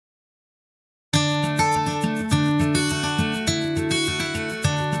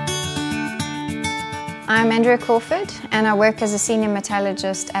I'm Andrea and I work as a senior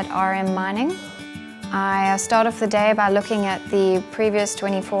metallurgist at Arrium Mining. I start off the day by looking at the previous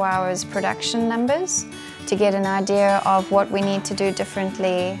 24 hours production numbers to get an idea of what we need to do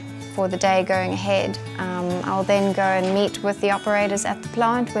differently for the day going ahead. I'll then go and meet with the operators at the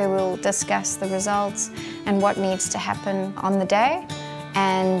plant where we'll discuss the results and what needs to happen on the day.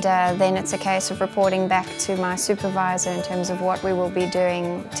 And then it's a case of reporting back to my supervisor in terms of what we will be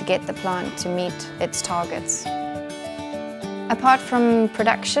doing to get the plant to meet its targets. Apart from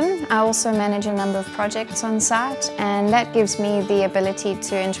production, I also manage a number of projects on site, and that gives me the ability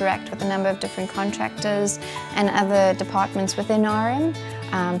to interact with a number of different contractors and other departments within Arrium.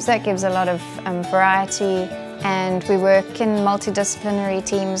 So that gives a lot of variety, and we work in multidisciplinary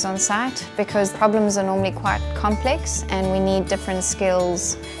teams on site because problems are normally quite complex and we need different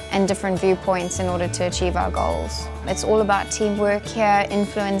skills and different viewpoints in order to achieve our goals. It's all about teamwork here,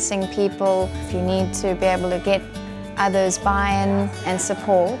 influencing people. You need to be able to get others buy-in and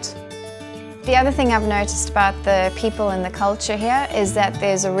support. The other thing I've noticed about the people and the culture here is that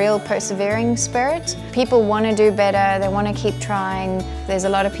there's a real persevering spirit. People want to do better, they want to keep trying. There's a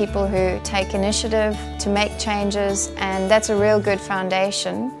lot of people who take initiative to make changes, and that's a real good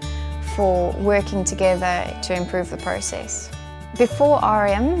foundation for working together to improve the process. Before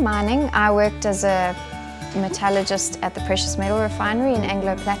Arrium Mining, I worked as a metallurgist at the precious metal refinery in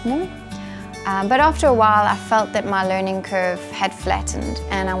Anglo Platinum. But after a while I felt that my learning curve had flattened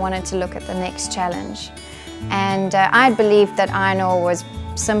and I wanted to look at the next challenge. And I believed that iron ore was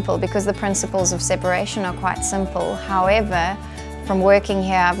simple because the principles of separation are quite simple. However, from working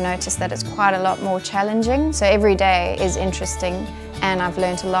here I've noticed that it's quite a lot more challenging. So every day is interesting and I've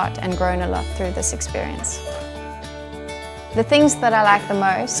learned a lot and grown a lot through this experience. The things that I like the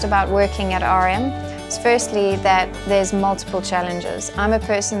most about working at Arrium is firstly that there's multiple challenges. I'm a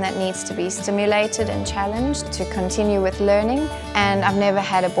person that needs to be stimulated and challenged to continue with learning, and I've never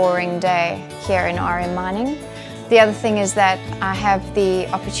had a boring day here in Arrium Mining. The other thing is that I have the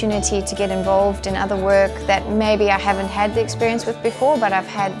opportunity to get involved in other work that maybe I haven't had the experience with before, but I've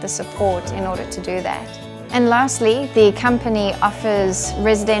had the support in order to do that. And lastly, the company offers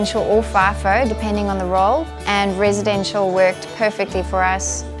residential or FIFO, depending on the role, and residential worked perfectly for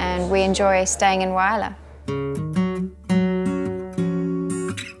us, and we enjoy staying in Whyalla.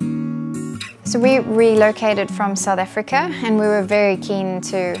 So we relocated from South Africa, and we were very keen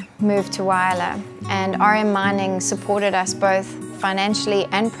to move to Whyalla, and Arrium Mining supported us both financially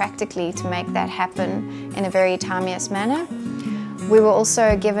and practically to make that happen in a very timeous manner. We were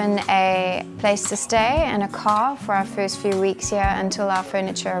also given a place to stay and a car for our first few weeks here until our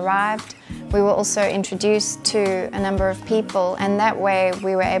furniture arrived. We were also introduced to a number of people, and that way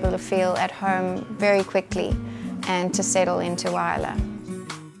we were able to feel at home very quickly and to settle into Whyalla.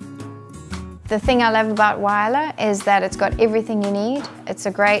 The thing I love about Whyalla is that it's got everything you need. It's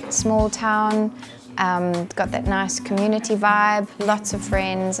a great small town, it's got that nice community vibe, lots of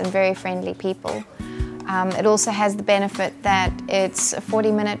friends and very friendly people. It also has the benefit that it's a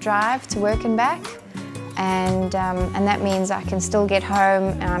 40-minute drive to work and back, and that means I can still get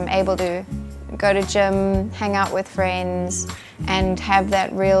home and I'm able to go to gym, hang out with friends and have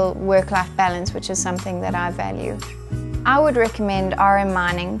that real work-life balance, which is something that I value. I would recommend Arrium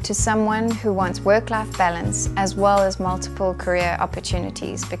Mining to someone who wants work-life balance as well as multiple career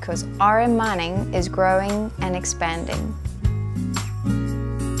opportunities because Arrium Mining is growing and expanding.